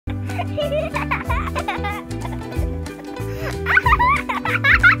Baby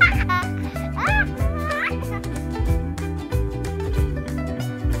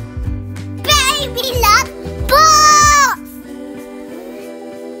Love Boss!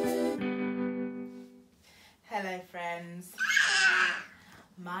 Hello friends,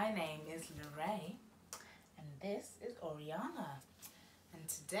 my name is Lorraine and this is Oriana, and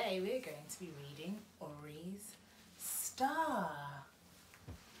today we're going to be reading Ori's Star.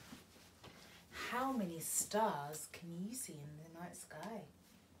 How many stars can you see in the night sky?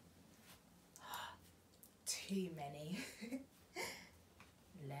 Too many.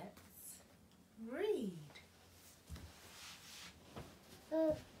 Let's read.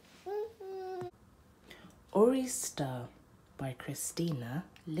 Ori's Star by Christina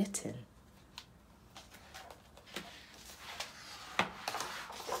Litton.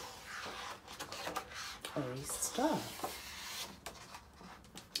 Ori's Star.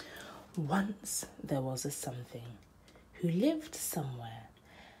 Once there was a something who lived somewhere,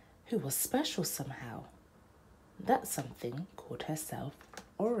 who was special somehow. That something called herself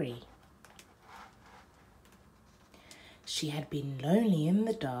Ori. She had been lonely in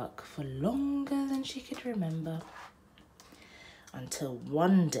the dark for longer than she could remember, until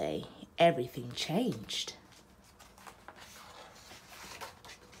one day everything changed.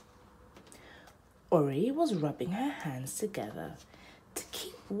 Ori was rubbing her hands together to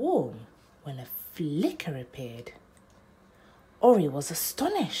keep warm when a flicker appeared. Ori was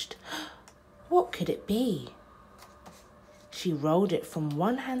astonished. What could it be? She rolled it from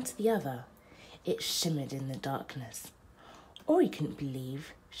one hand to the other. It shimmered in the darkness. Ori couldn't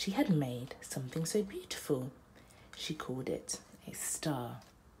believe she had made something so beautiful. She called it a star.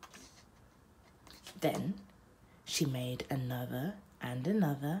 Then she made another and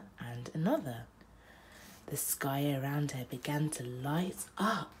another and another. The sky around her began to light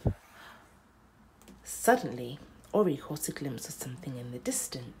up. Suddenly, Ori caught a glimpse of something in the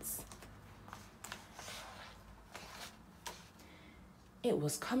distance. It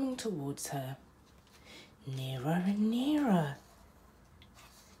was coming towards her, nearer and nearer.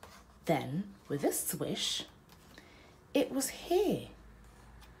 Then, with a swish, it was here.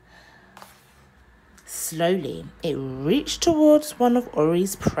 Slowly, it reached towards one of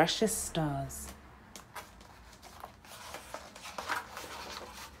Ori's precious stars.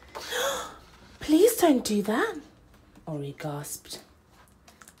 Please don't do that, Ori gasped.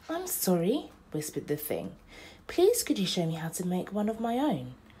 I'm sorry, whispered the thing. Please could you show me how to make one of my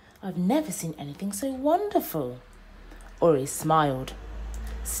own? I've never seen anything so wonderful. Ori smiled.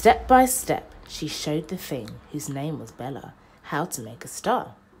 Step by step, she showed the thing, whose name was Bella, how to make a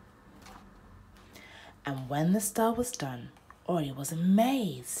star. And when the star was done, Ori was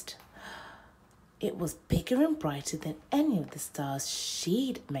amazed. It was bigger and brighter than any of the stars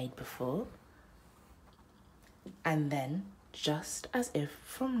she'd made before. And then, just as if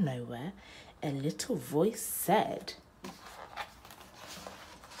from nowhere, a little voice said,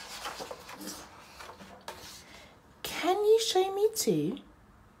 Can you show me too?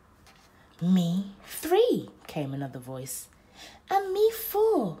 Me 3, came another voice, and me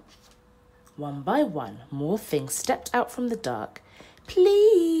 4. One by one, more things stepped out from the dark.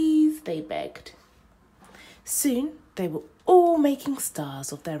 Please, they begged. Soon, they were all making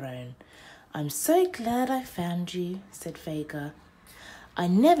stars of their own. I'm so glad I found you, said Vega. I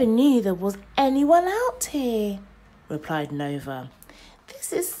never knew there was anyone out here, replied Nova.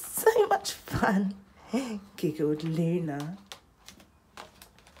 This is so much fun, giggled Luna.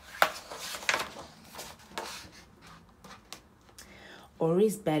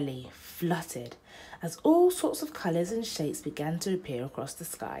 Ori's belly fluttered as all sorts of colours and shapes began to appear across the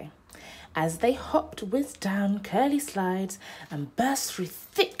sky. As they hopped, whizzed down curly slides and burst through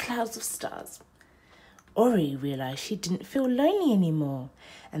thick clouds of stars. Ori realised she didn't feel lonely anymore,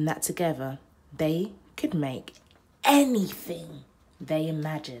 and that together they could make anything they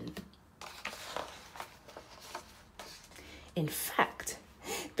imagined. In fact,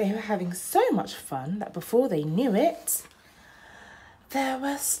 they were having so much fun that before they knew it, there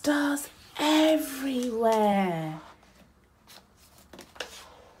were stars everywhere.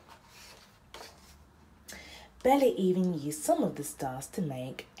 Bella even used some of the stars to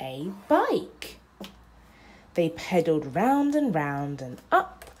make a bike. They pedalled round and round and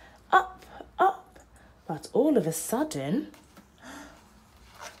up, up, up, but all of a sudden,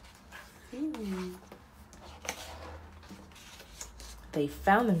 they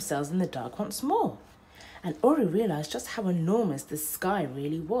found themselves in the dark once more, and Ori realised just how enormous the sky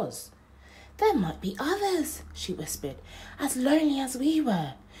really was. There might be others, she whispered, as lonely as we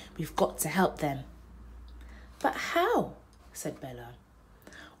were. We've got to help them. But how? Said Bella.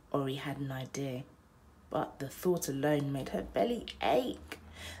 Ori had an idea, but the thought alone made her belly ache.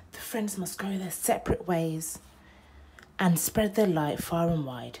 The friends must go their separate ways and spread their light far and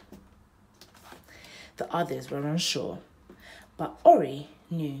wide. The others were unsure, but Ori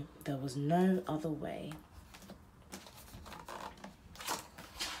knew there was no other way.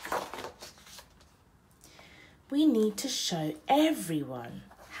 We need to show everyone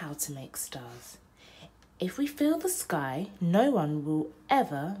how to make stars. If we fill the sky, no one will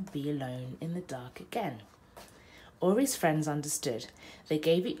ever be alone in the dark again. Ori's friends understood. They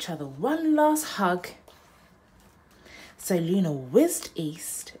gave each other one last hug. So Luna whizzed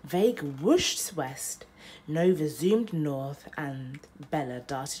east, Vega whooshed west, Nova zoomed north, and Bella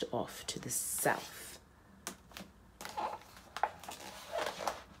darted off to the south.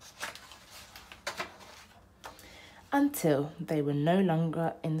 Until they were no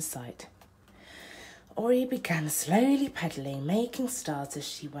longer in sight. Ori began slowly pedaling, making stars as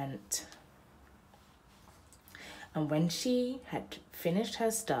she went. And when she had finished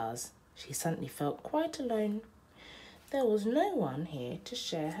her stars, she suddenly felt quite alone. There was no one here to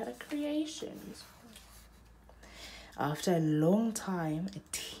share her creations. After a long time, a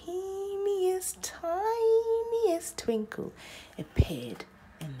tiniest twinkle appeared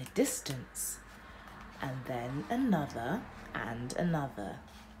in the distance, and then another and another.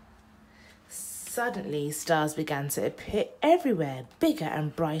 Suddenly, stars began to appear everywhere, bigger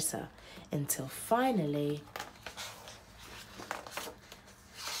and brighter, until finally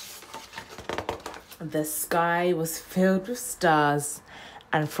the sky was filled with stars.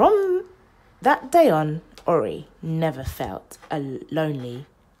 And from that day on, Ori never felt lonely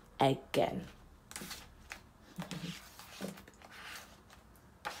again.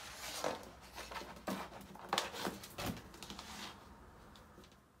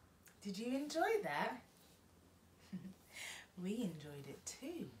 Did you enjoy that? We enjoyed it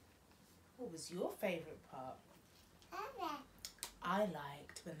too. What was your favourite part? I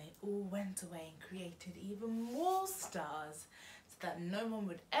liked when they all went away and created even more stars so that no one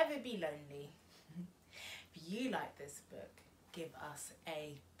would ever be lonely. If you like this book, give us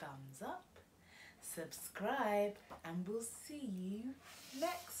a thumbs up, subscribe, and we'll see you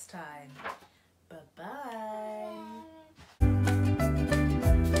next time. Bye-bye.